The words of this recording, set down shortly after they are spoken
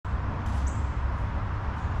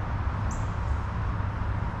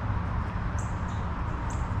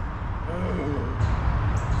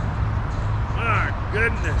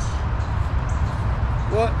goodness.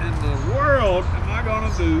 What in the world am I gonna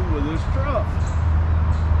do with this truck?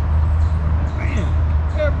 Man,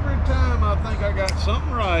 every time I think I got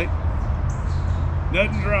something right,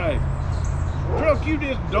 nothing's right. Truck you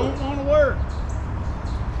just don't want to work.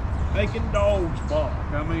 Making dogs bark.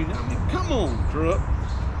 I mean, come on, truck.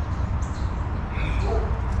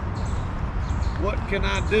 What can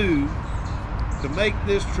I do to make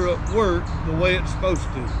this truck work the way it's supposed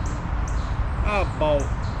to? I bought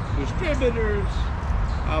distributors,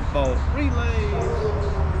 I bought relays,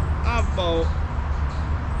 I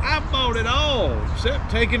bought it all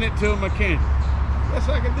except taking it to a mechanic. Guess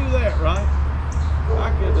I could do that, right?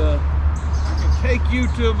 I could take you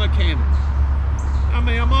to a mechanic. I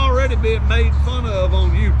mean, I'm already being made fun of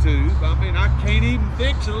on YouTube. I mean, I can't even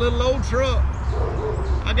fix a little old truck.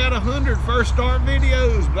 I got 100 first start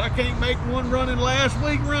videos, but I can't make one running last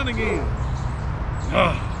week run again.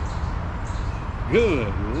 Oh, good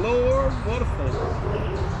Lord, what a fool.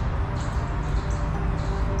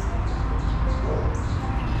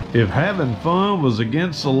 If having fun was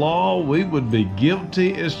against the law, we would be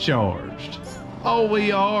guilty as charged. All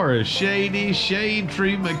we are is shady shade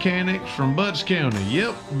tree mechanics from Butts County.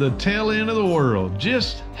 Yep, the tail end of the world,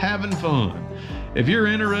 just having fun. If you're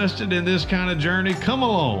interested in this kind of journey, come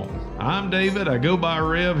along. I'm David, I go by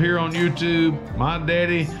Rev here on YouTube. My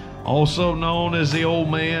daddy, also known as the Ole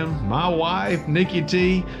Man, my wife, Nikki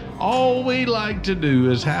T. All we like to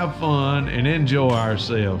do is have fun and enjoy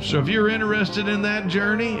ourselves. So if you're interested in that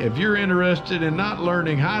journey, if you're interested in not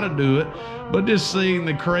learning how to do it, but just seeing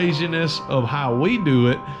the craziness of how we do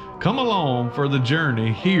it, come along for the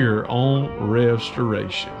journey here on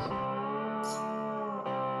RevStoration.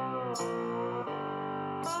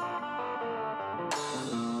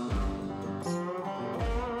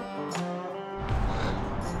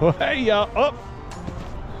 Well, hey y'all,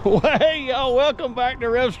 welcome back to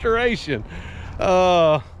RevStoration.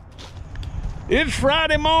 It's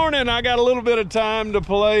Friday morning. I got a little bit of time to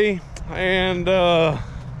play, and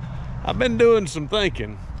I've been doing some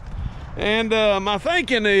thinking. And my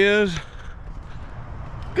thinking is,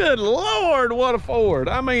 good Lord, what a Ford.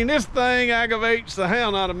 I mean, this thing aggravates the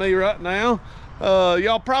hell out of me right now.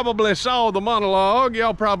 Y'all probably saw the monologue.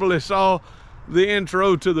 Y'all probably saw the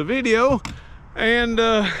intro to the video. And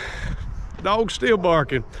dog's still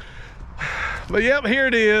barking. But yep, here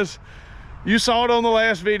it is. You saw it on the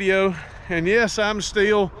last video. And yes, I'm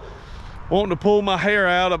still wanting to pull my hair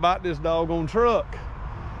out about this doggone truck.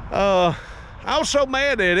 I was so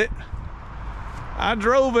mad at it. I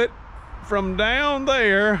drove it from down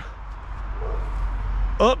there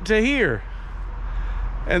up to here.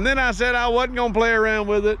 And then I said I wasn't gonna play around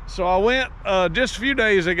with it. So I went, just a few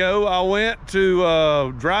days ago, I went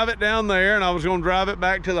to drive it down there, and I was gonna drive it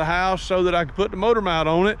back to the house so that I could put the motor mount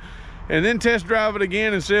on it and then test drive it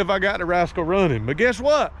again and see if I got the rascal running. But guess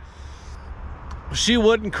what? She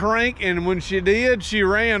wouldn't crank, and when she did, she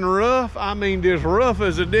ran rough. I mean, just rough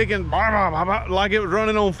as a dickens, like it was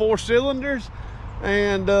running on 4 cylinders.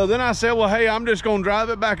 And then I said, well, hey, I'm just gonna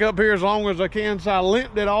drive it back up here as long as I can. So I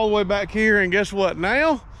limped it all the way back here, and guess what?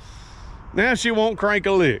 Now she won't crank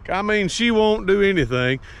a lick. I mean, she won't do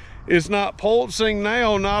anything. It's not pulsing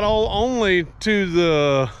now, not only to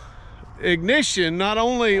the ignition,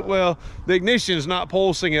 well, the ignition's not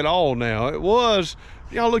pulsing at all now. It was,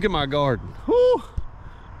 y'all look at my garden. Whew.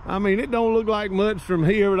 I mean, it don't look like much from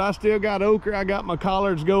here, but I still got okra. I got my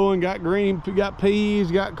collards going, got green, got peas,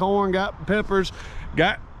 got corn, got peppers,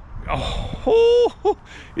 got, oh,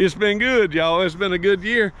 it's been good, y'all. It's been a good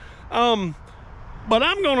year. But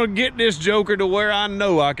I'm gonna get this joker to where I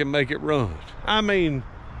know I can make it run. I mean,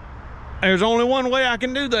 there's only one way I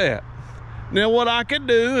can do that. Now, what I could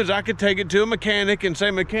do is I could take it to a mechanic and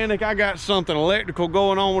say, mechanic, I got something electrical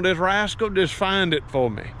going on with this rascal, just find it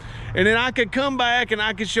for me. And then I could come back and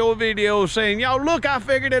I could show a video saying, y'all, look, I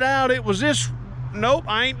figured it out. It was this. Nope,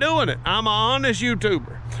 I ain't doing it. I'm an honest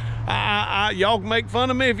YouTuber. Y'all can make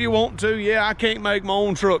fun of me if you want to. Yeah, I can't make my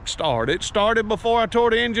own truck start. It started before I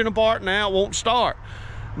tore the engine apart. Now it won't start.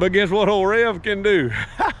 But guess what old Rev can do?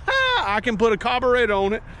 I can put a carburetor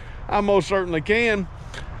on it. I most certainly can.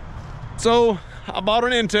 So I bought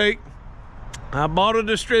an intake. I bought a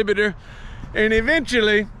distributor. And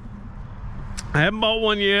eventually, I haven't bought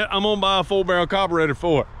one yet. I'm gonna buy a 4-barrel carburetor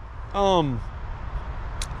for it. Man,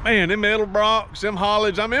 them Edelbrocks, them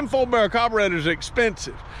Hollids, I mean, 4-barrel carburetors are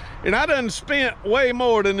expensive. And I done spent way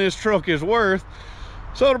more than this truck is worth.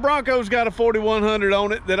 So the Bronco's got a 4100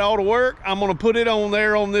 on it that ought to work. I'm gonna put it on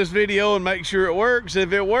there on this video and make sure it works.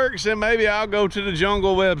 If it works, then maybe I'll go to the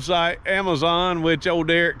Jungle website, Amazon, which old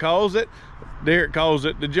Derek calls it, Derek calls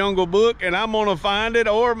it the Jungle Book, and I'm gonna find it,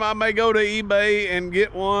 or I may go to eBay and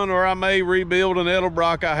get one, or I may rebuild an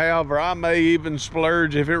Edelbrock I have, or I may even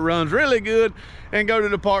splurge if it runs really good and go to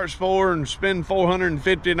the parts store and spend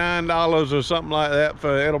 $459 or something like that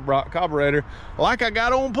for an Edelbrock carburetor, like I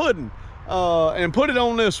got on Pudding, and put it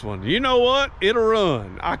on this one. You know what? It'll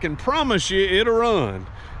run. I can promise you it'll run.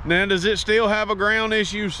 Now, does it still have a ground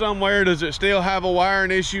issue somewhere? Does it still have a wiring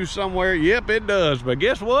issue somewhere? Yep, it does. But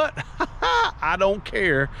guess what? I don't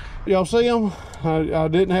care. Y'all see them? I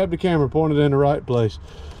didn't have the camera pointed in the right place.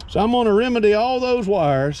 So I'm going to remedy all those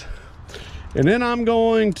wires. And then I'm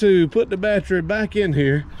going to put the battery back in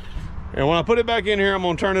here. And when I put it back in here, I'm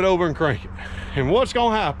going to turn it over and crank it. And what's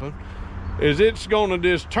going to happen is it's going to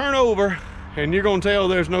just turn over, and you're going to tell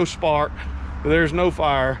there's no spark, there's no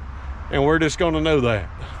fire. And we're just going to know that.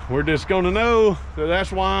 We're just going to know that.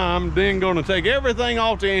 That's why I'm then going to take everything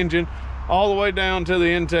off the engine all the way down to the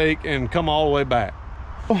intake and come all the way back.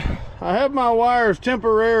 I have my wires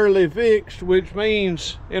temporarily fixed, which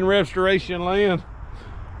means in RevStoration land,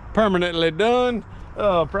 permanently done.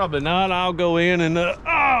 Probably not. I'll go in and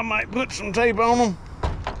I might put some tape on them.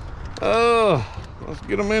 Let's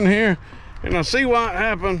get them in here, and I see why it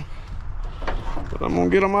happened, but I'm gonna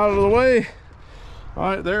get them out of the way. All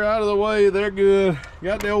right, they're out of the way, they're good.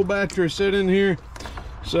 Got the old battery set in here.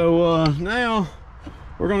 So now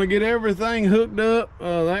we're gonna get everything hooked up.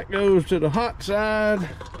 That goes to the hot side,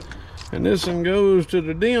 and this one goes to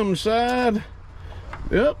the dim side.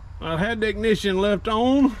 Yep, I had the ignition left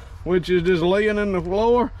on, which is just laying in the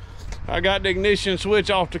floor. I got the ignition switch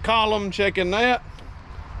off the column, checking that.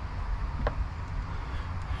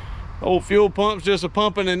 Old fuel pump's just a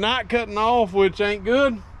pumping and not cutting off, which ain't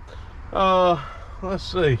good. Let's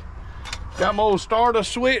see. Got my old starter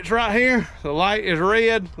switch right here. The light is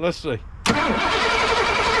red. Let's see.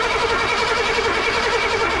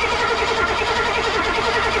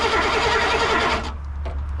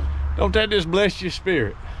 Don't that just bless your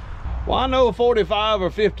spirit? Well, I know 45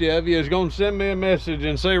 or 50 of you is going to send me a message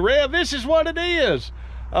and say, Rev, this is what it is.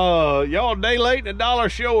 Y'all a day late and a dollar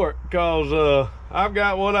short, because I've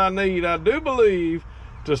got what I need, I do believe,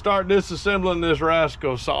 to start disassembling this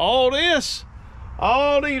rascal. So all these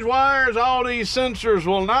wires, all these sensors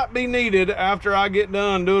will not be needed after I get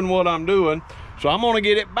done doing what I'm doing. So I'm gonna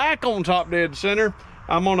get it back on top dead center.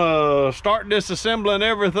 I'm gonna start disassembling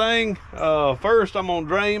everything. First, I'm gonna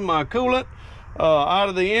drain my coolant out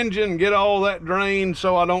of the engine, get all that drained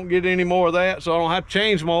so I don't get any more of that, so I don't have to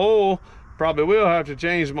change my oil. Probably will have to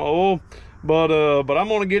change my oil, but I'm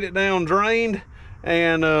gonna get it down drained.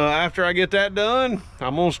 And after I get that done,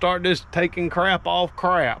 I'm gonna start just taking crap off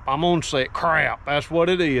crap. I'm gonna say crap, that's what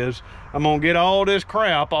it is. I'm gonna get all this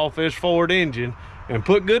crap off this Ford engine and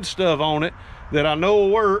put good stuff on it that I know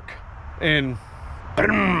will work. And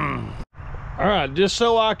all right, just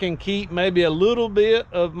so I can keep maybe a little bit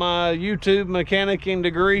of my YouTube mechanicking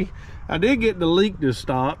degree, I did get the leak to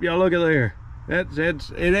stop. Y'all look at there.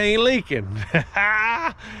 It ain't leaking.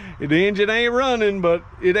 The engine ain't running, but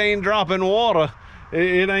it ain't dropping water.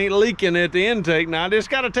 It ain't leaking at the intake. Now I just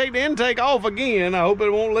got to take the intake off again. I hope it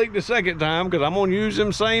won't leak the second time, because I'm gonna use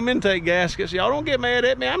them same intake gaskets. Y'all don't get mad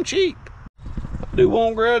at me, I'm cheap. I do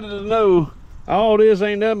want Greta to know all this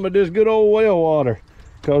ain't nothing but just good old well water,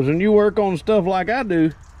 because when you work on stuff like I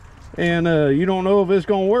do, and you don't know if it's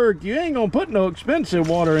gonna work, you ain't gonna put no expensive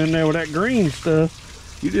water in there with that green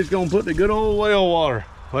stuff. You just gonna put the good old well water.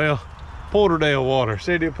 Well, Porterdale water,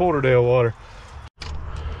 city of Porterdale water.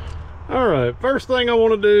 All right, first thing I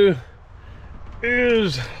want to do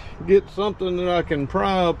is get something that I can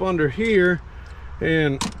pry up under here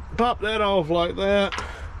and pop that off like that.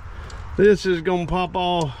 This is gonna pop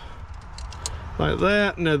off like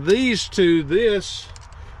that. Now these two, this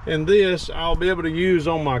and this, I'll be able to use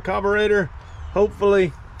on my carburetor,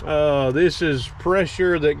 hopefully. This is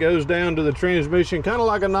pressure that goes down to the transmission, kind of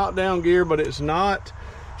like a knockdown gear, but it's not.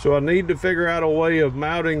 So I need to figure out a way of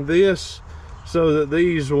mounting this so that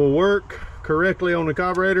these will work correctly on the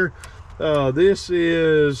carburetor. This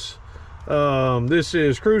is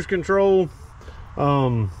cruise control.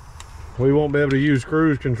 We won't be able to use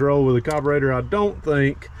cruise control with the carburetor, I don't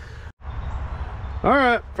think. All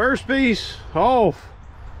right, first piece off.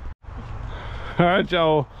 All right,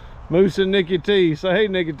 y'all. Moose and Nikki T. Say hey,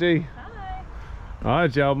 Nikki T. Hi. All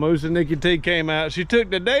right, y'all. Moose and Nikki T came out. She took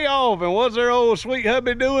the day off, and what's her old sweet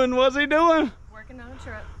hubby doing? What's he doing? Working on a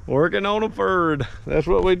truck. Working on a Ford. That's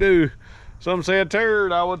what we do. Some say a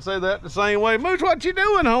turd. I would say that the same way. Moose, what you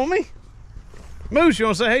doing, homie? Moose, you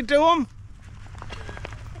want to say hey to him?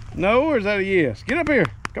 No, or is that a yes? Get up here.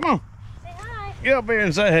 Come on. Say hi. Get up here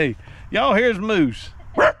and say hey. Y'all, here's Moose.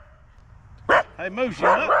 Hey, Moose, you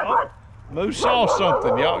look. Oh, Moose saw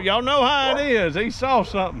something. Y'all know how it is. He saw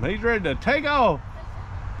something. He's ready to take off.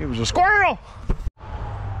 It was a squirrel.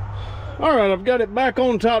 All right, I've got it back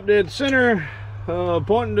on top dead center,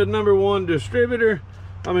 pointing to number 1 distributor.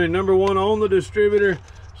 I mean, number 1 on the distributor.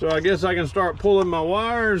 So I guess I can start pulling my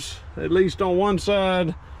wires, at least on one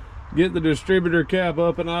side, get the distributor cap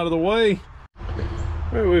up and out of the way. All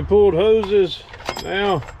right, we pulled hoses.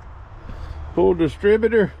 Now, pull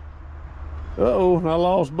distributor. Uh-oh, I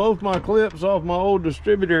lost both my clips off my old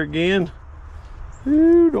distributor again.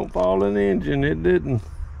 Ooh, don't fall in the engine. It didn't.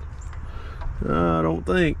 I don't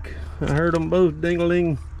think. I heard them both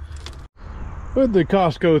ding-a-ling. With the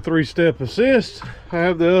Costco 3-step assist, I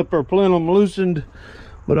have the upper plenum loosened,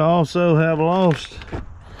 but I also have lost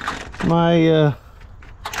my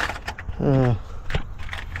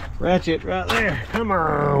ratchet right there. Come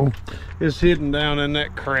on. It's hidden down in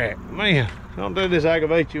that crack. Man, don't do this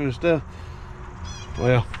aggravate you and stuff.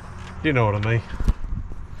 Well, you know what I mean.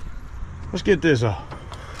 Let's get this off.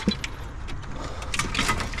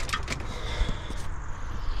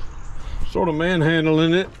 Sort of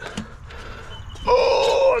manhandling it.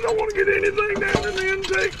 Oh, I don't want to get anything down in the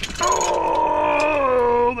intake.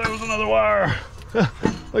 Oh, there was another wire. Look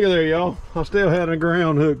at there, y'all. I still had a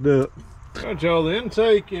ground hooked up. All right, y'all, the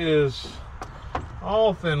intake is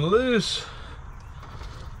off and loose.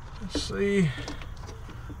 Let's see.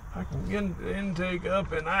 I can get the intake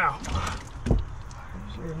up and out.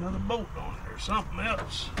 Is there another bolt on it or something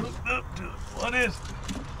else hooked up to it? What is it?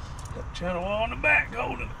 Got channel wall in the back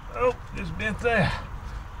holding it. Oh, just bent there.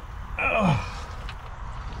 Oh.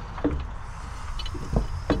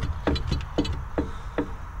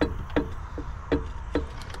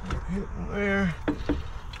 Hitting there.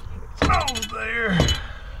 It's all there.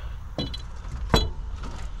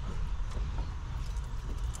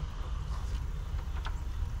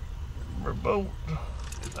 Bolt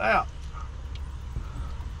is out.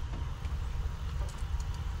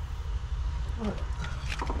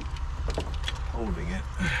 Holding it.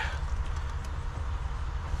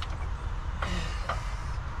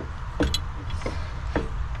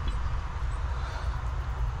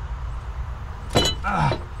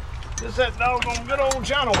 Just that doggone good old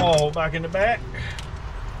channel wall back in the back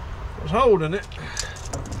was holding it.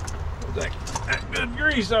 That good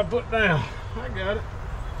grease I put down. I got it.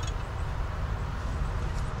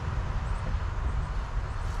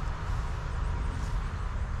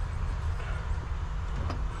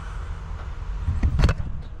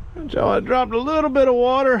 So I dropped a little bit of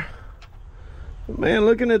water. Man,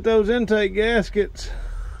 looking at those intake gaskets,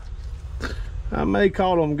 I may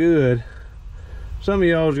call them good. Some of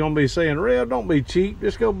y'all is gonna be saying, Rev, don't be cheap,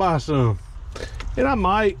 just go buy some. And I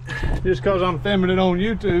might, just cause I'm filming it on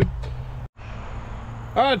YouTube.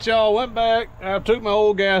 All right, y'all, went back. I took my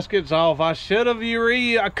old gaskets off. I could have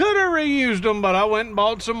reused them, but I went and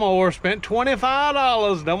bought some more, spent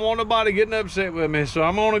 $25. Don't want nobody getting upset with me. So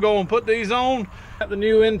I'm gonna go and put these on. Got the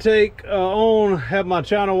new intake on, have my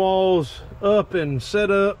channel walls up and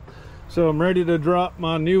set up. So I'm ready to drop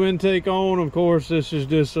my new intake on. Of course, this is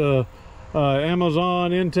just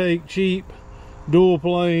Amazon intake, cheap, dual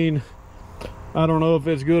plane. I don't know if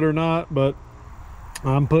it's good or not, but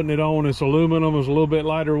I'm putting it on. It's aluminum, it's a little bit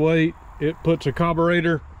lighter weight. It puts a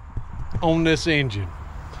carburetor on this engine,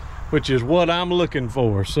 which is what I'm looking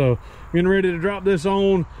for. So getting ready to drop this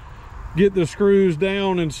on, get the screws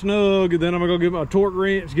down and snug, and then I'm gonna go get my torque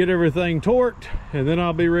wrench, get everything torqued, and then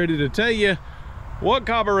I'll be ready to tell you what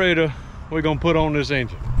carburetor we're gonna put on this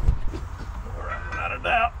engine. All right, without a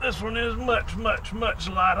doubt, this one is much, much, much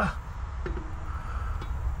lighter.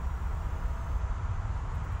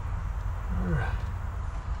 All right.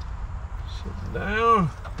 Sit down.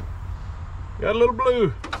 Got a little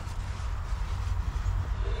blue.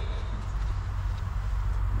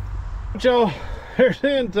 Y'all, there's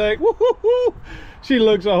the intake. Woo-hoo-hoo. She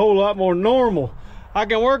looks a whole lot more normal. I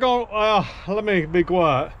can work on, let me be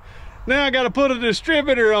quiet. Now I got to put a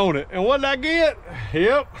distributor on it. And what did I get?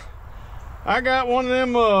 Yep, I got one of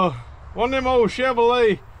them old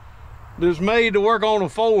Chevrolet that's made to work on a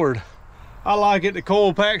Ford. I like it. The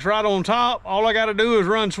coil pack's right on top. All I got to do is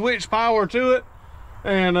run switch power to it,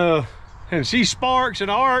 and she sparks and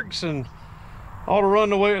arcs and ought to run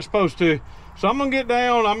the way it's supposed to. So I'm gonna get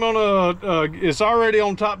down. I'm gonna it's already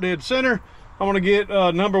on top dead center. I'm gonna get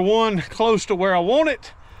number one close to where I want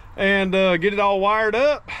it, and get it all wired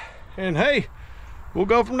up, and hey, we'll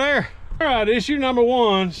go from there. All right, issue number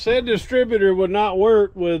one, said distributor would not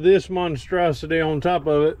work with this monstrosity on top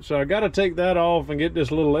of it, so I got to take that off and get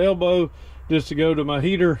this little elbow just to go to my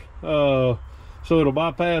heater, so it'll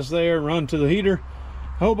bypass there and run to the heater.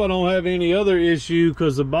 Hope I don't have any other issue,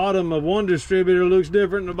 because the bottom of one distributor looks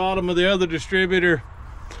different than the bottom of the other distributor.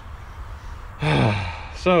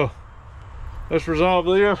 So let's resolve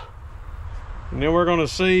this, and then we're going to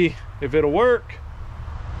see if it'll work.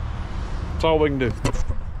 That's all we can do.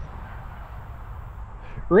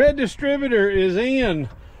 Red distributor is in.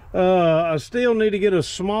 I still need to get a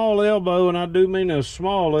small elbow, and I do mean a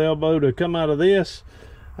small elbow, to come out of this.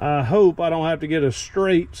 I hope I don't have to get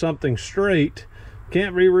something straight.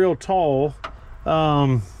 Can't be real tall.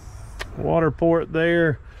 Water port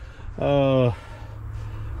there. I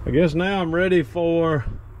guess now I'm ready for,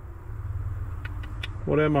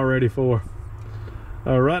 what am I ready for?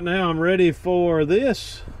 Right now I'm ready for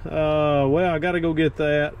this. Well, I got to go get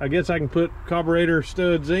that. I guess I can put carburetor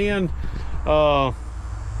studs in.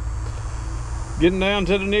 Getting down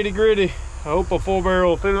to the nitty gritty. I hope a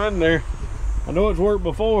 4-barrel will fit in there. I know it's worked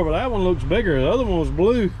before, but that one looks bigger. The other one was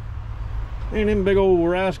blue. And them big old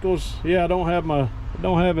rascals. Yeah, I don't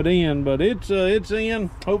have it in, but it's in.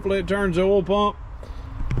 Hopefully it turns the oil pump.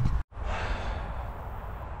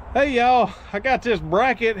 Hey y'all, I got this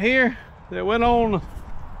bracket here that went on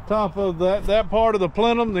top of that part of the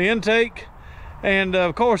plenum, the intake, and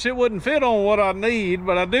of course it wouldn't fit on what I need,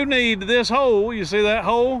 but I do need this hole. You see that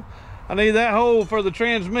hole? I need that hole for the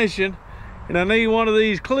transmission, and I need one of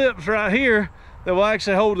these clips right here that will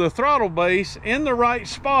actually hold the throttle base in the right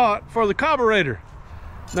spot for the carburetor.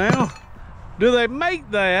 Now, do they make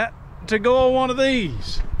that to go on one of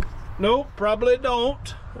these? Nope, probably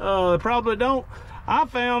don't. Probably don't. I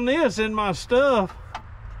found this in my stuff,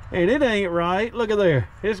 and it ain't right. Look at there,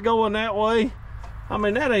 it's going that way. I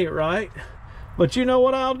mean, that ain't right. But you know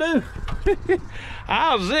what I'll do?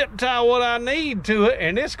 I'll zip tie what I need to it,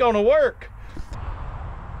 and it's gonna work.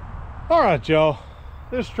 All right, y'all,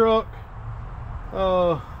 this truck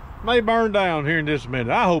may burn down here in just a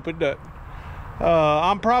minute. I hope it doesn't.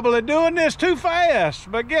 I'm probably doing this too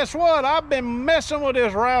fast, but guess what? I've been messing with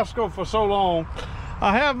this rascal for so long.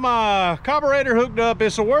 I have my carburetor hooked up.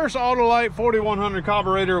 It's the worst Autolite 4100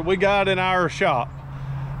 carburetor we got in our shop.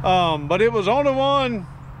 But it was only one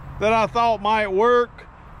that I thought might work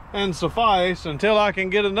and suffice until I can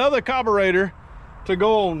get another carburetor to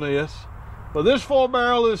go on this. But this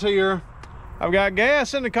 4-barrel is here. I've got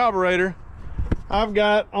gas in the carburetor. I've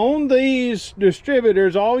got on these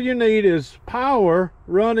distributors, all you need is power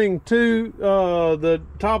running to the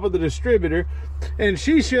top of the distributor, and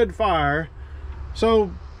she should fire.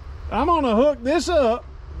 So I'm gonna hook this up.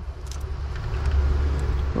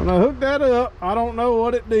 When I hook that up, I don't know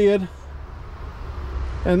what it did.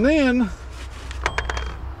 And then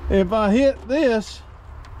if I hit this,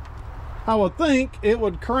 I would think it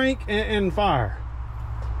would crank and fire.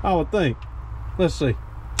 I would think. Let's see.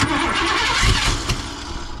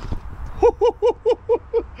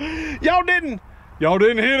 Y'all didn't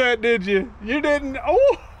hear that, did you? You didn't.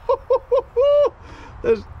 Oh,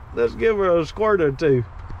 let's give her a squirt or two.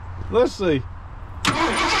 Let's see.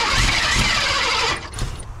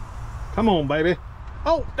 Come on, baby.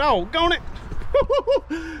 Oh, doggone it.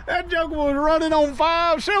 That joker was running on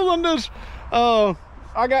 5 cylinders. I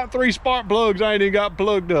got 3 spark plugs I ain't even got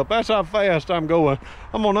plugged up. That's how fast I'm going.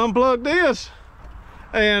 I'm gonna unplug this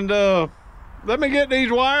and let me get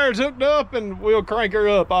these wires hooked up and we'll crank her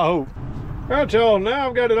up, I hope. All right, y'all, now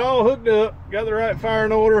I've got it all hooked up, got the right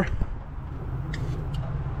firing order.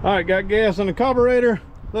 All right, got gas in the carburetor.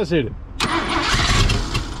 Let's hit it.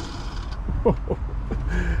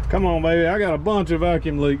 Come on, baby. I got a bunch of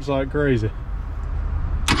vacuum leaks like crazy.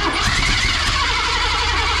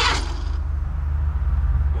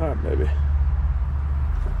 All right, baby.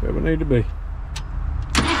 Where we need to be.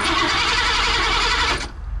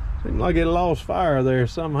 Seems like it lost fire there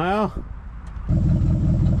somehow.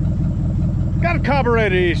 Got a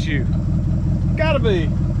carburetor issue. Gotta be.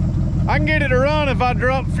 I can get it to run if I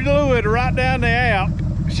drop fluid right down the app.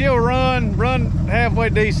 She'll run halfway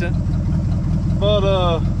decent. But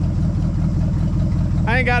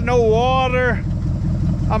I ain't got no water.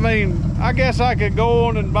 I mean, I guess I could go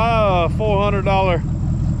on and buy a $400.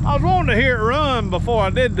 I was wanting to hear it run before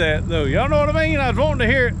I did that, though. Y'all know what I mean? I was wanting to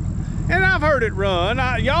hear it, and I've heard it run.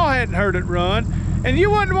 Y'all hadn't heard it run, and you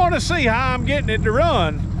wouldn't want to see how I'm getting it to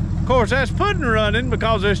run. Of course, that's putting running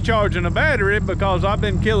because it's charging a battery, because I've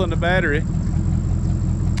been killing the battery.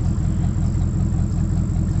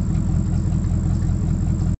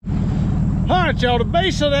 All right, y'all, the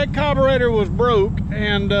base of that carburetor was broke,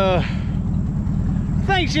 and I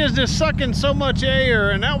think she's just sucking so much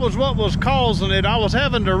air, and that was what was causing it. I was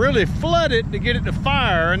having to really flood it to get it to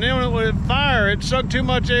fire, and then when it would fire, it sucked too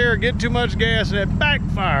much air, get too much gas, and it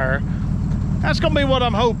backfire. That's gonna be what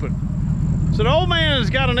I'm hoping. So So the Old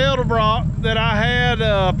Man's got an Edelbrock that I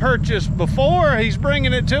had purchased before. He's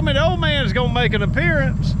bringing it to me. The Old Man's gonna make an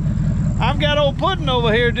appearance. I've got old Puddin'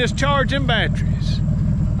 over here just charging batteries.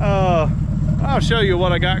 I'll show you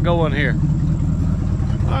what I got going here.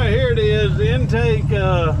 All right, here it is, the intake.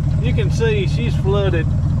 You can see she's flooded.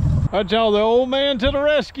 All right, y'all, the Old Man to the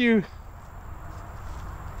rescue.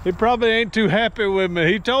 He probably ain't too happy with me.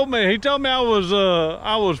 He told me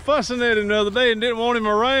I was fussing at him the other day and didn't want him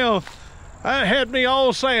around. That had me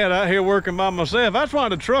all sad out here working by myself. That's why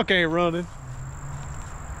the truck ain't running.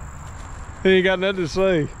 He ain't got nothing to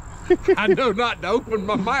say. I know not to open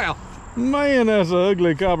my mouth. Man, that's an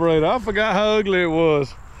ugly carburetor. I forgot how ugly it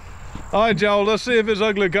was. All right, y'all, let's see if this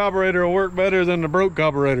ugly carburetor will work better than the broke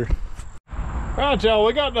carburetor. All right, y'all,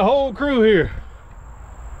 we got the whole crew here.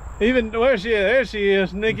 Even, where she is? There she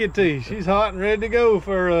is, Nikki T. She's hot and ready to go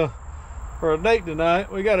for a date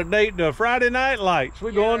tonight. We got a date to Friday Night Lights.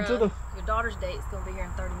 We're going to the... Your daughter's date's gonna be here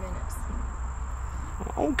in 30 minutes.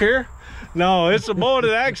 I don't care. No, it's a boy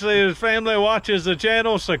that actually his family watches the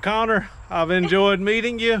channel. So Connor, I've enjoyed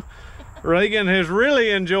meeting you. Reagan has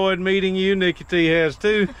really enjoyed meeting you. Nikki T has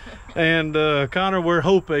too. And Connor, we're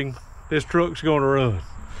hoping this truck's gonna run.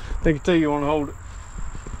 Nikki T, you wanna hold it?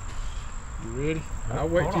 You ready? I'll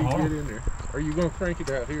wait till you get in there. Or are you gonna crank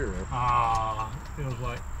it out here? Feels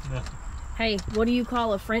like nothing. Hey, what do you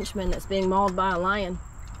call a Frenchman that's being mauled by a lion?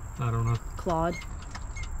 I don't know. Claude.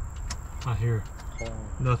 I hear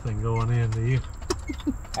nothing going in, do you?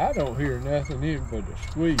 I don't hear nothing in but a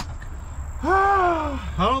squeak. I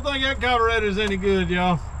don't think that carburetor's any good,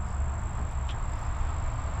 y'all.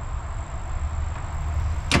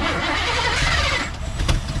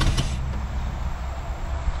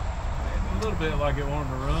 A little bit like it wanted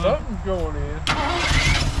to run. Something's going in.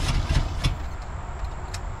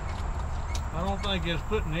 I don't think it's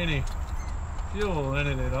putting any fuel in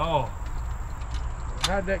it at all.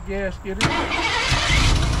 How'd that gas get in?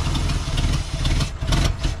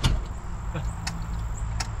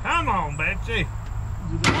 Come on, Betsy.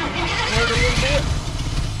 Squirt a little bit.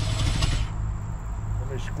 Let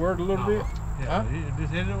me squirt a little bit. Yeah, huh?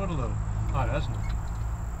 Just hit it with a little. Oh, that's nice.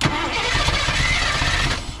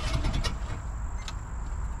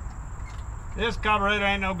 This carburetor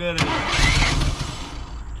ain't no good anymore.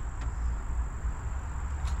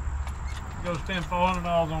 Go spend $400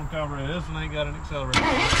 on carburetor. This one ain't got an accelerator.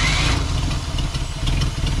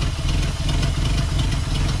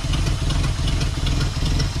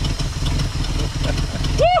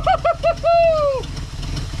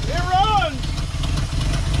 It runs!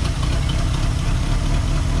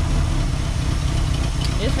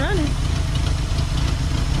 It's running.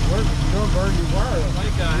 Where's the burn your wire? I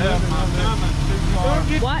think I have my timing too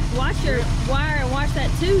far. Watch your wire and watch that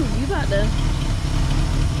tube. You about to...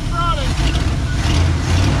 Running!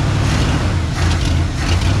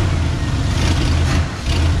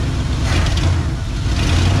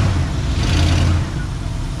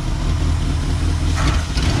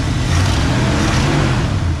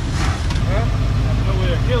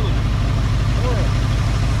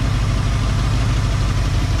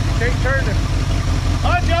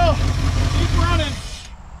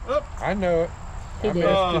 I know it. I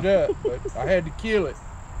messed it up, but I had to kill it.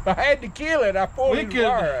 I had to kill it. I pulled his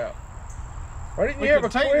wire out. Why didn't you have a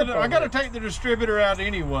clip? I got to take the distributor out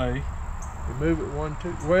anyway. Remove it 1,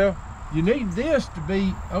 2. Well, you need this to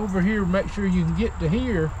be over here. Make sure you can get to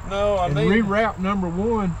here. No, I need reroute number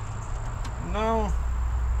 1. No.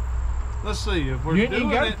 Let's see if we're you doing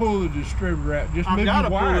ain't got to pull the distributor out. Just move your wires. I've got to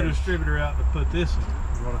pull the distributor out to put this in.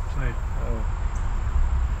 Is what I'm saying.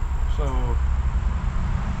 So.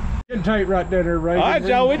 Tape right there, Ray. All right,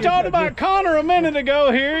 y'all. We talked about Connor a minute ago.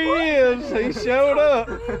 Here he is. He showed up.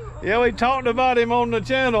 Yeah, we talked about him on the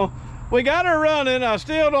channel. We got her running. I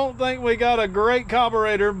still don't think we got a great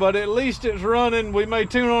carburetor, but at least it's running. We may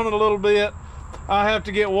tune on it a little bit. I have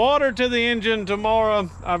to get water to the engine tomorrow.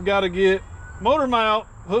 I've got to get motor mount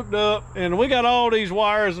hooked up, and we got all these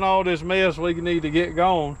wires and all this mess we need to get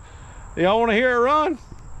going. Y'all want to hear it run?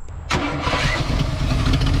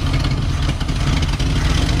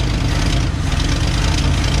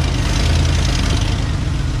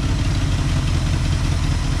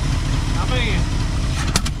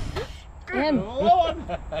 Lord,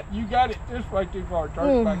 you got it this way too far. Turn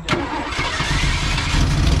it back down.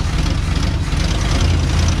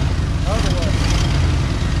 Other way.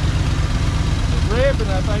 The revving,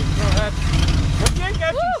 I think, is gonna have to.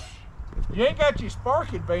 Well, you ain't got your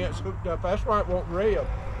spark advance hooked up. That's why it won't rev.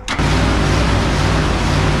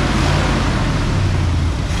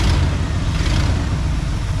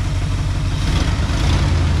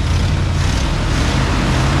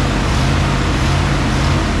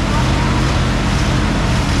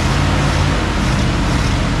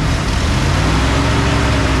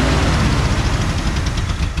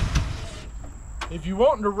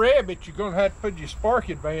 wanting to rev it, you're going to have to put your spark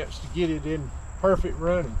advance to get it in perfect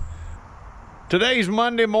running. Today's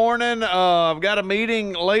Monday morning. I've got a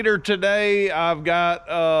meeting later today. I've got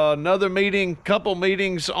another meeting, couple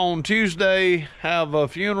meetings on Tuesday. Have a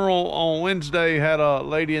funeral on Wednesday. Had a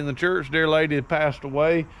lady in the church, dear lady, that passed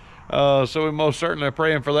away. So we most certainly are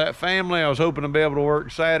praying for that family. I was hoping to be able to work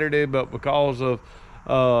Saturday, but because of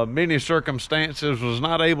many circumstances was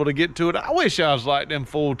not able to get to it. I wish I was like them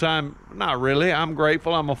full-time. Not really. I'm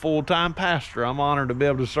grateful I'm a full-time pastor. I'm honored to be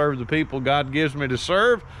able to serve the people God gives me to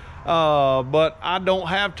serve. But I don't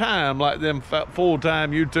have time like them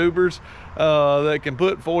full-time YouTubers that can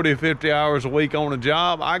put 40 or 50 hours a week on a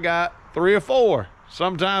job. I got 3 or 4,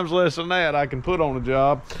 sometimes less than that, I can put on a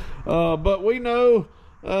job. But we know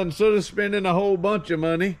instead of spending a whole bunch of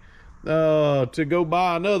money to go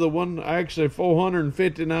buy another one, actually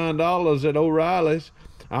 $459 at O'Reilly's,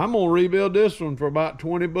 I'm gonna rebuild this one for about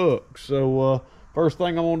 20 bucks. So first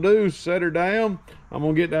thing I'm gonna do is set her down. I'm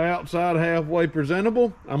gonna get the outside halfway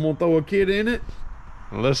presentable. I'm gonna throw a kit in it,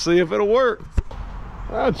 and let's see if it'll work.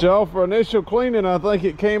 All right, y'all, for initial cleaning, I think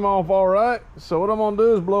it came off all right. So what I'm gonna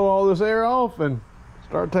do is blow all this air off and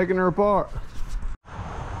start taking her apart.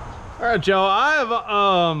 All right, y'all,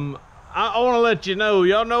 I want to let you know,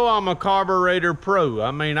 y'all know I'm a carburetor pro.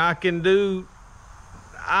 I mean, I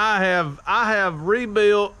have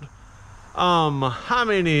rebuilt, how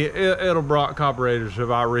many Edelbrock carburetors have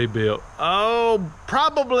I rebuilt? Oh,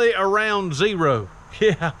 probably around 0.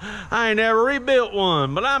 Yeah, I ain't never rebuilt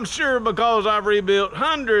one, but I'm sure because I've rebuilt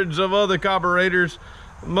hundreds of other carburetors,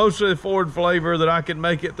 mostly Ford flavor, that I can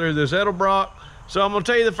make it through this Edelbrock. So I'm gonna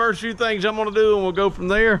tell you the first few things I'm gonna do, and we'll go from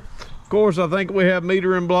there. Of course, I think we have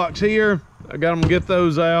metering blocks here. I got them, get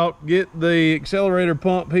those out, get the accelerator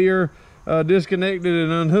pump here disconnected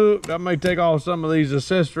and unhooked. I may take off some of these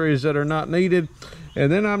accessories that are not needed,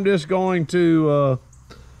 and then I'm just going to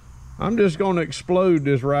explode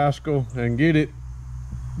this rascal and get it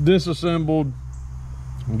disassembled,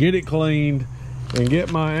 get it cleaned, and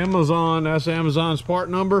get my Amazon, that's Amazon's part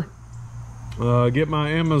number, get my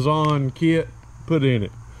Amazon kit put in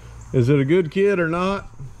it. Is it a good kit or not?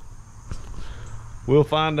 We'll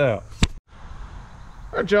find out.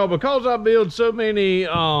 All right, y'all, because I build so many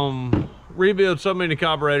rebuild so many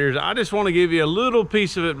carburetors, I just want to give you a little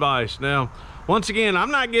piece of advice. Now, once again,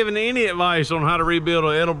 I'm not giving any advice on how to rebuild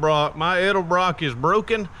an Edelbrock. My Edelbrock is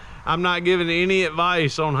broken. I'm not giving any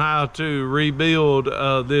advice on how to rebuild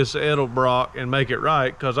this Edelbrock and make it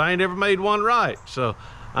right, because I ain't ever made one right. So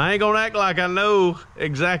I ain't gonna act like I know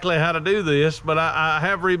exactly how to do this, but I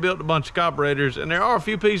have rebuilt a bunch of carburetors, and there are a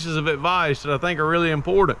few pieces of advice that I think are really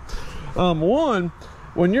important. One,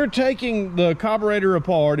 when you're taking the carburetor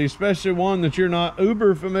apart, especially one that you're not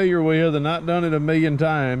uber familiar with and not done it a million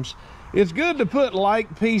times, it's good to put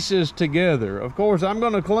like pieces together. Of course, I'm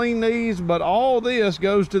going to clean these, but all this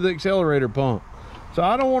goes to the accelerator pump. So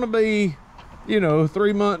I don't want to be, you know,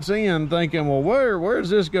 3 months in thinking, well, where's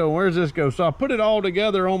this go? Where's this go? So I put it all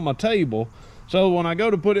together on my table. So when I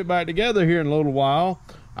go to put it back together here in a little while,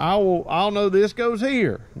 I'll know this goes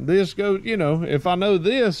here. This goes, you know, if I know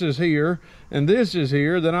this is here and this is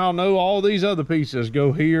here, then I'll know all these other pieces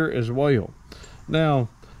go here as well. Now,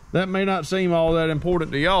 that may not seem all that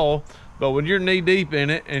important to y'all, but when you're knee deep in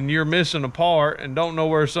it and you're missing a part and don't know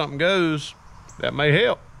where something goes, that may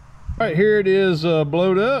help. All right, here it is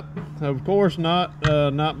blowed up. Of course, not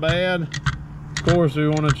bad. Of course, we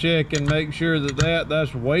want to check and make sure that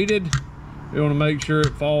that's weighted. We want to make sure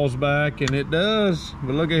it falls back, and it does.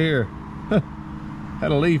 But look at here,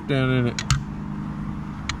 had a leaf down in it.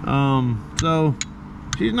 So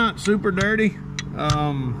she's not super dirty.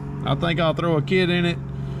 I think I'll throw a kit in it.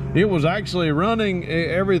 It was actually running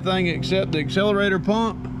everything except the accelerator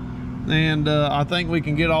pump, and I think we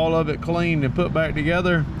can get all of it cleaned and put back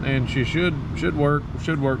together, and she should work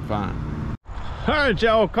fine. All right,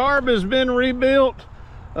 y'all, carb has been rebuilt.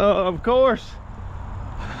 Of course,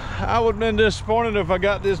 I would have been disappointed if I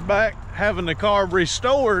got this back having the carb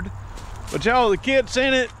restored, but y'all, the kit's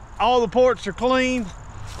in it, all the ports are clean.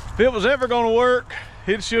 If it was ever going to work,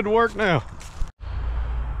 it should work now.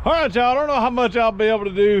 All right, y'all, I don't know how much I'll be able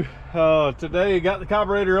to do today. Got the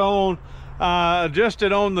carburetor on,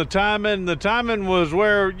 adjusted on the timing. The timing was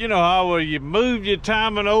where, you know how you move your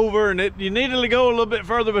timing over, and you needed to go a little bit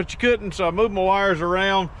further, but you couldn't, so I moved my wires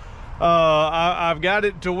around. I've got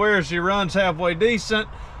it to where she runs halfway decent.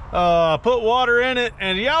 Put water in it,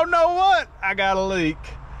 and y'all know what? I got a leak.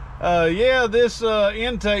 Yeah, this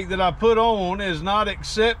intake that I put on is not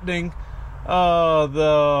accepting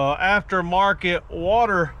the aftermarket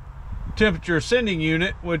water temperature sending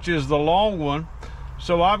unit, which is the long one.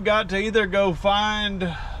 So I've got to either go find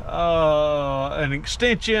an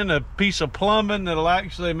extension, a piece of plumbing that'll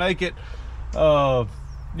actually make it, you know,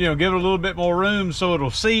 give it a little bit more room so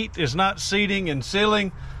it'll seat. It's not seating and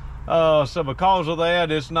sealing. So because of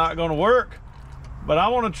that, it's not going to work. But I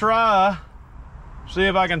want to try, see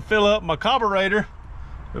if I can fill up my carburetor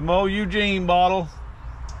with my old Eugene bottle.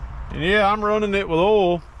 And yeah, I'm running it with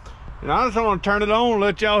oil. And I just want to turn it on and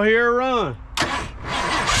let y'all hear it run.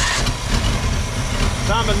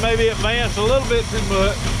 Timing maybe advanced a little bit too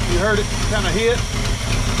much. You heard it kind of hit.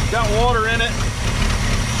 Got water in it.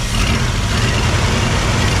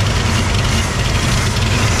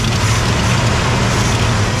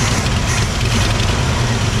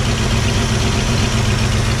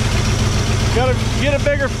 Gotta get a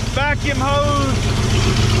bigger vacuum hose.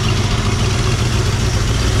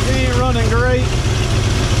 It ain't running great,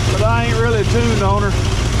 but I ain't really tuned on her.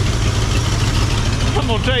 I'm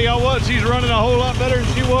gonna tell y'all what, she's running a whole lot better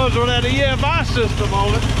than she was with that EFI system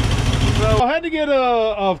on it. So I had to get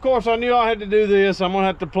of course I knew I had to do this. I'm gonna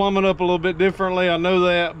have to plumb it up a little bit differently, I know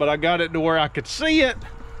that, but I got it to where I could see it.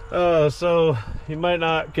 So you might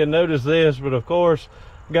not can notice this, but of course,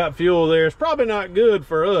 got fuel there. It's probably not good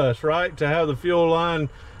for us, right, to have the fuel line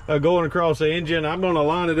going across the engine. I'm going to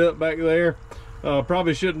line it up back there.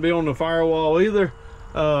 Probably shouldn't be on the firewall either,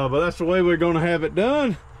 but that's the way we're going to have it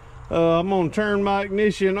done. I'm going to turn my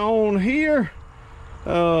ignition on here.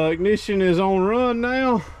 Ignition is on run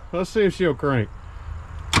now. Let's see if she'll crank.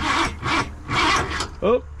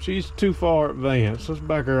 Oh, she's too far advanced. Let's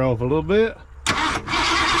back her off a little bit.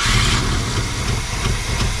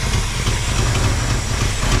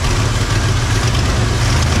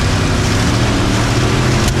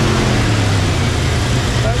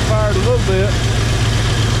 A little bit.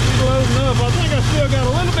 She's loading up. I think I still got a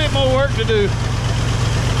little bit more work to do,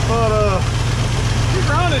 but she's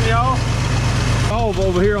running, y'all. Off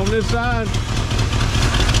over here on this side.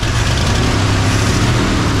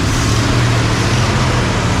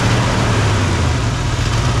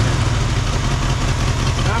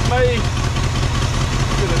 I may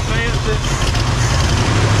could advance it.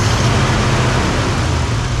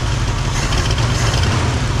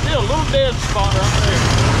 Still a little dead spot right there.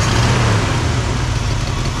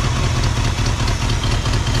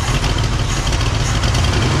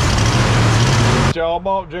 Y'all,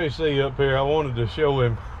 bought JC up here. I wanted to show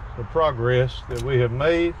him the progress that we have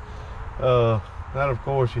made. That of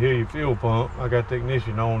course you hear your fuel pump. I got the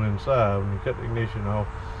ignition on inside. When you cut the ignition off,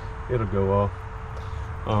 it'll go off.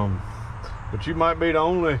 But you might be the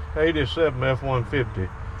only 87 F-150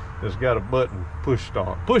 that's got a button push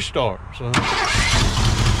start. Push start, son.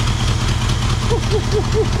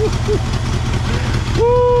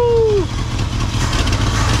 Woo!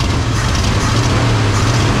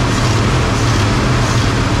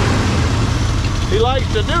 He likes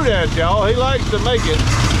to do that, y'all. He likes to make it.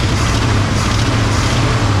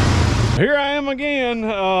 Here I am again.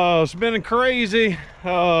 It's been crazy.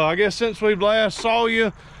 I guess since we last saw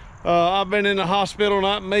you, I've been in the hospital,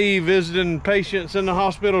 not me, visiting patients in the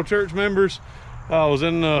hospital, church members. I was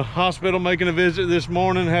in the hospital making a visit this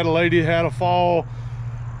morning. Had a lady had a fall.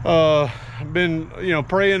 Been, you know,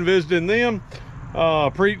 praying, visiting them.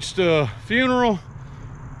 Preached a funeral.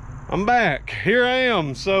 I'm back. Here I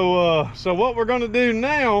am. So what we're gonna do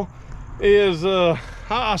now is,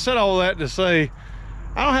 I said all that to say,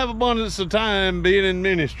 I don't have abundance of time being in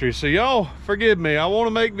ministry. So y'all forgive me. I want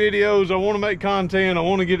to make videos. I want to make content. I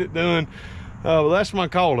want to get it done. Well, that's my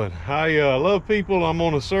calling. I love people. I'm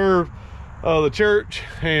gonna serve the church.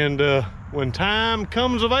 And when time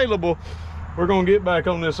comes available, we're gonna get back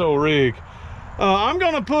on this old rig. I'm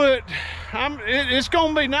gonna put, it's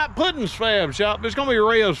gonna be not Puddin's Fab Shop, it's gonna be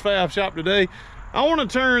Rev's Fab Shop today. I want to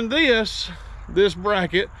turn this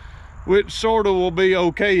bracket, which sort of will be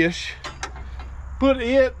okay-ish, put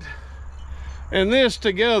it and this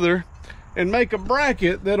together and make a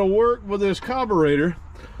bracket that'll work with this carburetor,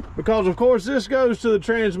 because of course this goes to the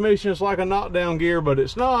transmission. It's like a knockdown gear, but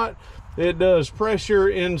it's not. It does pressure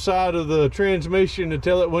inside of the transmission to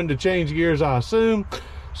tell it when to change gears, I assume.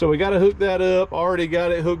 So we got to hook that up. Already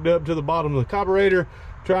got it hooked up to the bottom of the carburetor,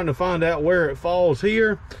 trying to find out where it falls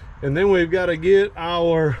here. And then we've got to get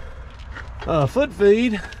our foot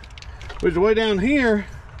feed, which is way down here.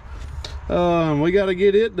 We got to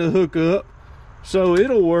get it to hook up so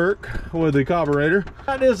it'll work with the carburetor.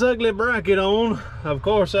 Got this ugly bracket on. Of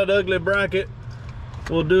course, that ugly bracket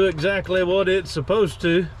will do exactly what it's supposed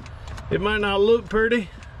to. It might not look pretty,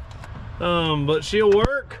 but she'll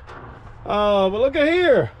work. But look at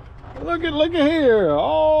here. Look at here.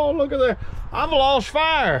 Oh, look at there. I've lost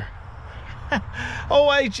fire.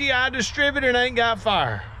 Oh, HEI Distributor ain't got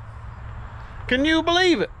fire. Can you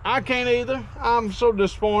believe it? I can't either. I'm so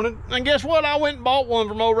disappointed. And guess what? I went and bought one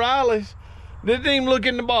from O'Reilly's. Didn't even look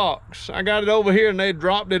in the box. I got it over here and they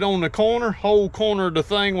dropped it on the corner. Whole corner of the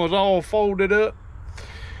thing was all folded up.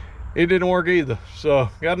 It didn't work either. So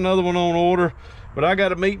got another one on order. But I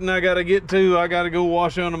got a meeting I got to get to. I got to go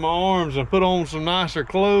wash under my arms and put on some nicer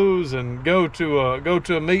clothes and go to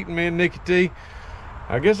a meeting, me and Nikki T.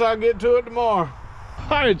 I guess I'll get to it tomorrow. All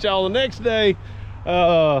right, y'all. The next day,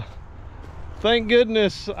 thank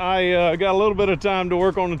goodness I got a little bit of time to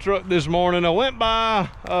work on the truck this morning. I went by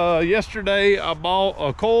yesterday. I bought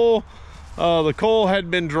a coil. The coil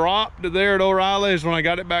had been dropped there at O'Reilly's. When I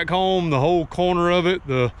got it back home, the whole corner of it,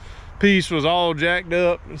 the piece was all jacked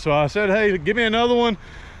up. So I said, hey, give me another one.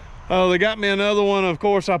 They got me another one. Of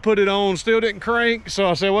course, I put it on, still didn't crank. So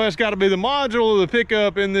I said, well, it's got to be the module of the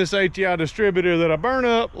pickup in this HEI distributor that I burn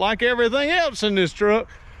up like everything else in this truck.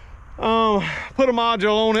 Put a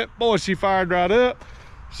module on it. Boy, she fired right up.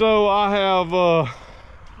 So I have I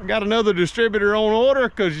got another distributor on order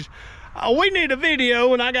because we need a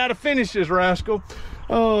video and I got to finish this rascal.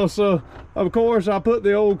 So of course I put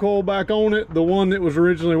the old coil back on it, the one that was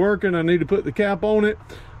originally working. I need to put the cap on it.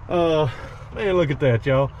 Man, look at that,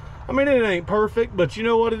 y'all. I mean, it ain't perfect, but you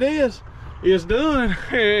know what it is? It's done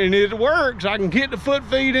and it works. I can get the foot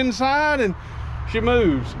feed inside and she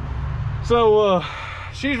moves. So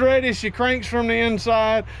she's ready. She cranks from the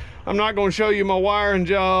inside. I'm not going to show you my wiring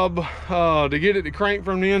job to get it to crank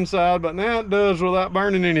from the inside, but now it does without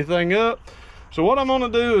burning anything up. So what I'm going to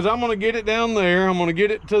do is I'm going to get it down there. I'm going to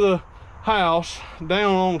get it to the house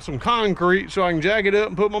down on some concrete so I can jack it up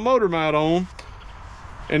and put my motor mount on.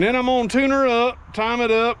 And then I'm going to tune her up, time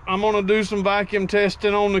it up. I'm going to do some vacuum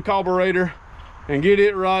testing on the carburetor and get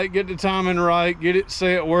it right, get the timing right, get it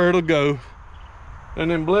set where it'll go. And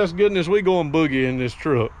then bless goodness we go and boogie in this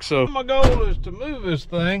truck. So my goal is to move this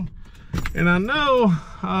thing, and I know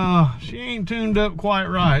she ain't tuned up quite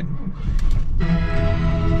right.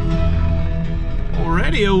 Well,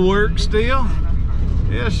 radio works still.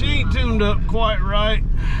 Yeah, she ain't tuned up quite right.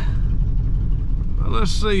 Well,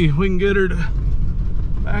 let's see if we can get her to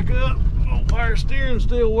back up. Oh, power steering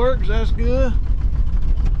still works, that's good.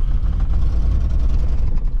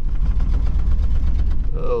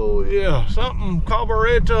 Oh yeah, something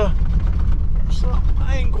carburetor, something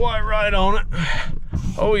ain't quite right on it.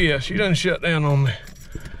 Oh yeah, she done shut down on me.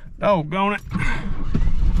 Doggone it.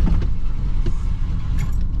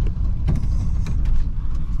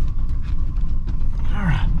 All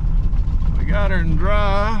right, we got her in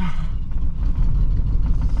drive.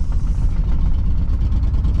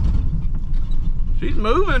 She's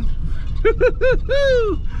moving.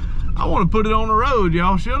 I want to put it on the road,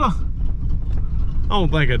 y'all. Should I? I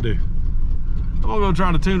don't think I do. I'm gonna go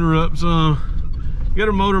try to tune her up some, get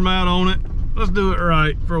her motor mount on it. Let's do it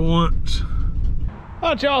right for once.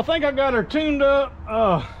 All right, y'all, I think I got her tuned up.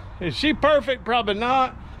 Is she perfect? Probably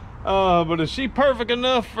not. But is she perfect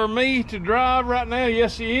enough for me to drive right now?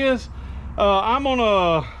 Yes, she is. I'm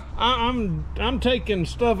taking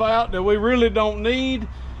stuff out that we really don't need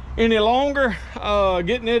any longer.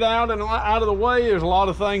 Getting it out and out of the way. There's a lot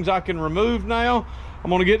of things I can remove now. I'm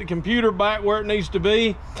gonna get the computer back where it needs to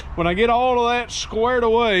be. When I get all of that squared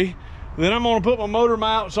away, then I'm gonna put my motor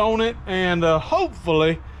mounts on it and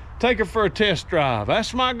hopefully take her for a test drive.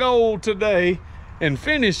 That's my goal today, and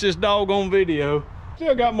finish this doggone video.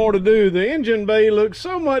 Still got more to do. The engine bay looks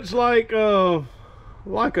so much like an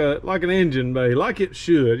engine bay, like it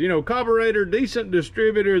should. You know, carburetor, decent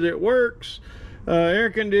distributor that works. Air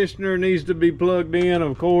conditioner needs to be plugged in,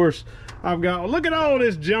 of course. I've got, look at all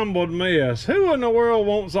this jumbled mess. Who in the world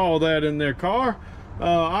wants all that in their car?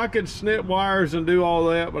 I could snip wires and do all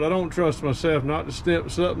that, but I don't trust myself not to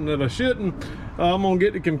snip something that I shouldn't. I'm gonna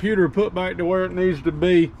get the computer put back to where it needs to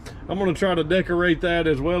be. I'm gonna try to decorate that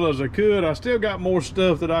as well as I could. I still got more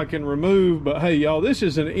stuff that I can remove, but hey, y'all, this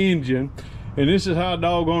is an engine, and this is how a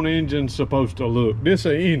doggone engine's supposed to look. This is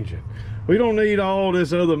an engine. We don't need all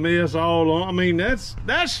this other mess all on. I mean, that's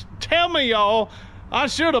tell me, y'all, I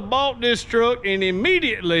should have bought this truck and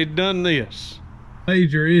immediately done this.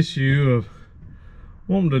 Major issue of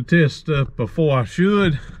wanting to test stuff before I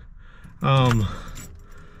should. I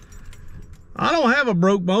don't have a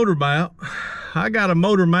broke motor mount. I got a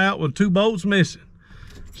motor mount with 2 bolts missing.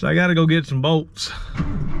 So I gotta go get some bolts.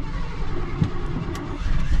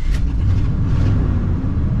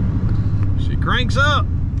 She cranks up.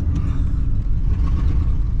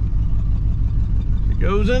 She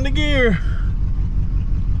goes into gear.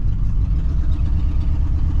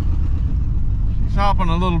 Hopping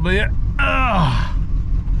a little bit. Oh,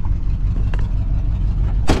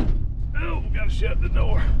 gotta shut the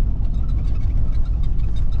door.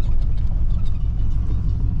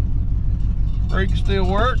 Brakes still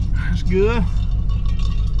work. That's good.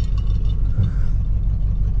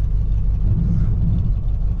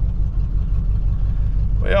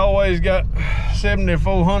 We always got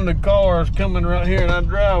 7,400 cars coming right here in our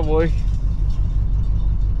driveway.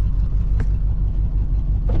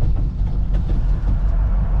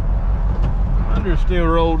 Under still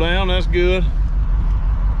roll down, that's good.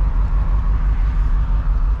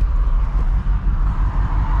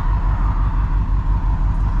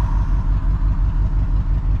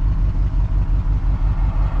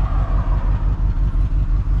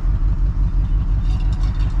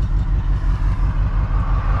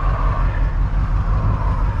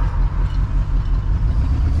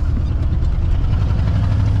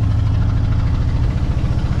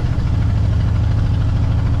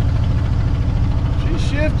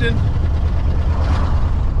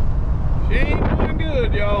 She ain't doing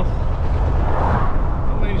good, y'all.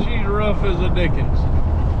 I mean, she's rough as a Dickens.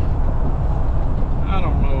 I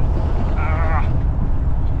don't know.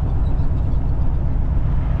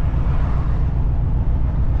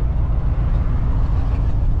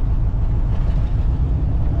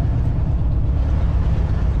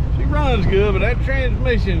 She runs good, but that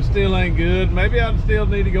transmission still ain't good. Maybe I still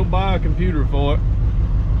need to go buy a computer for it.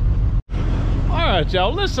 All right,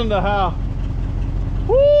 y'all, listen to how,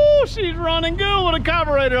 whoo, she's running good with a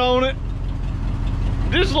carburetor on it.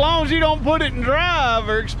 Just as long as you don't put it in drive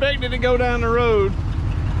or expect it to go down the road.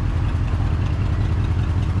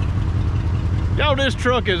 Y'all, this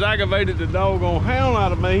truck has aggravated the doggone hell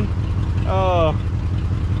out of me.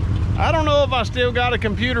 I don't know if I still got a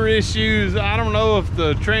computer issues. I don't know if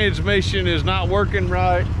the transmission is not working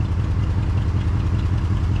right.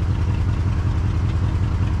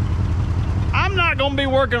 I'm not gonna be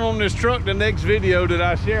working on this truck the next video that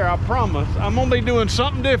I share, I promise. I'm gonna be doing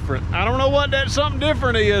something different. I don't know what that something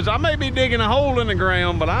different is. I may be digging a hole in the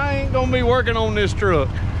ground, but I ain't gonna be working on this truck.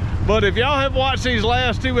 But if y'all have watched these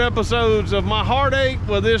last 2 episodes of my heartache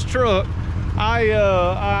with this truck,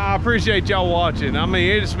 I appreciate y'all watching. I mean,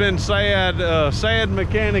 it's been sad, sad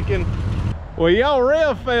mechanicking. Well, y'all,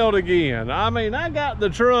 rev failed again. I mean, I got the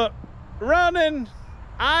truck running,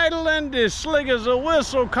 idling, as slick as a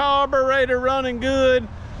whistle, carburetor running good,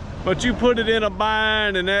 but you put it in a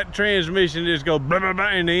bind and that transmission just goes blah, blah, blah,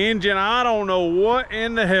 and the engine, I don't know what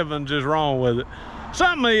in the heavens is wrong with it.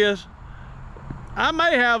 Something is. I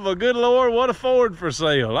may have a good Lord, what a Ford for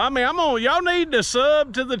sale. I mean, y'all need to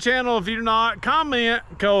sub to the channel if you're not, comment,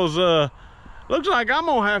 because looks like I'm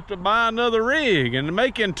gonna have to buy another rig and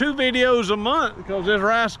making 2 videos a month because this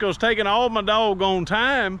rascal's taking all my doggone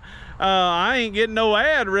time. I ain't getting no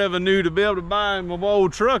ad revenue to be able to buy my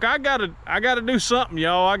old truck. I gotta do something,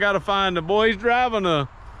 y'all. I gotta find the boy. He's driving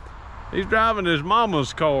his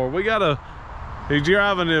mama's car. He's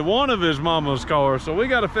driving one of his mama's cars, so we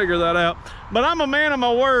got to figure that out. But I'm a man of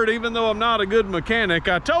my word, even though I'm not a good mechanic.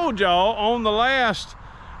 I told y'all on the last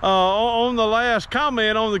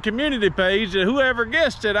comment on the community page that whoever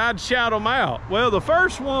guessed it, I'd shout them out. Well, the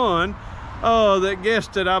first one that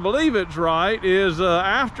guessed it, I believe it's right, is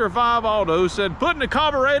After 5 Auto said putting the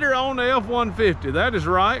carburetor on the F-150. That is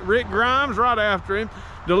right. Rick Grimes right after him,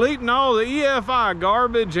 deleting all the EFI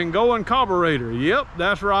garbage and going carburetor. Yep,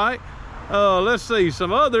 that's right. Let's see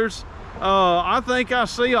some others. I think I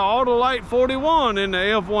see a Autolite 41 in the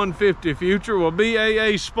F-150 future with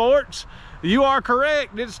BAA Sports. You are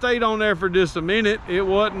correct. It stayed on there for just a minute. It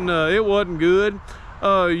wasn't good.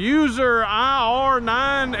 User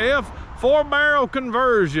IR9F 4-barrel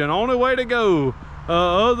conversion. Only way to go.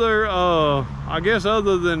 I guess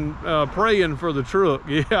other than praying for the truck.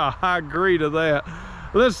 Yeah, I agree to that.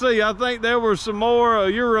 Let's see, I think there were some more.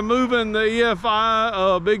 You're removing the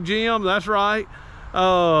EFI, Big Jim, that's right.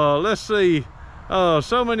 Let's see,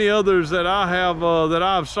 so many others that I have, that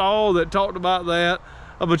I've saw that talked about that.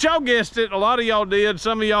 But y'all guessed it, a lot of y'all did.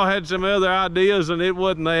 Some of y'all had some other ideas and it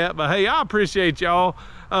wasn't that. But hey, I appreciate y'all.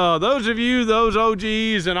 Those of you, those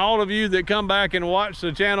OGs, and all of you that come back and watch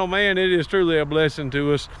the channel, man, it is truly a blessing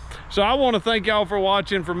to us. So I want to thank y'all for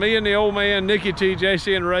watching. For me and the old man, Nikki T,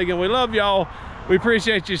 JC, and Reagan, we love y'all. We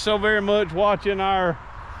appreciate you so very much watching our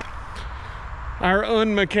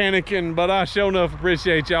unmechanicking, but I sure enough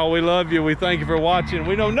appreciate y'all. We love you. We thank you for watching.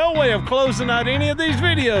 We know no way of closing out any of these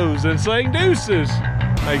videos and saying deuces.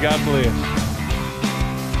 May God bless.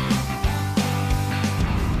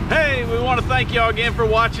 Hey, we want to thank y'all again for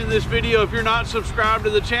watching this video. If you're not subscribed to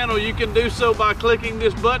the channel, you can do so by clicking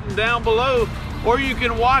this button down below, or you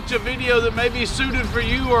can watch a video that may be suited for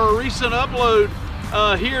you or a recent upload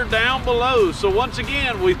here down below. So once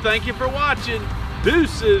again, we thank you for watching.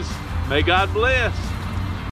 Deuces. May God bless.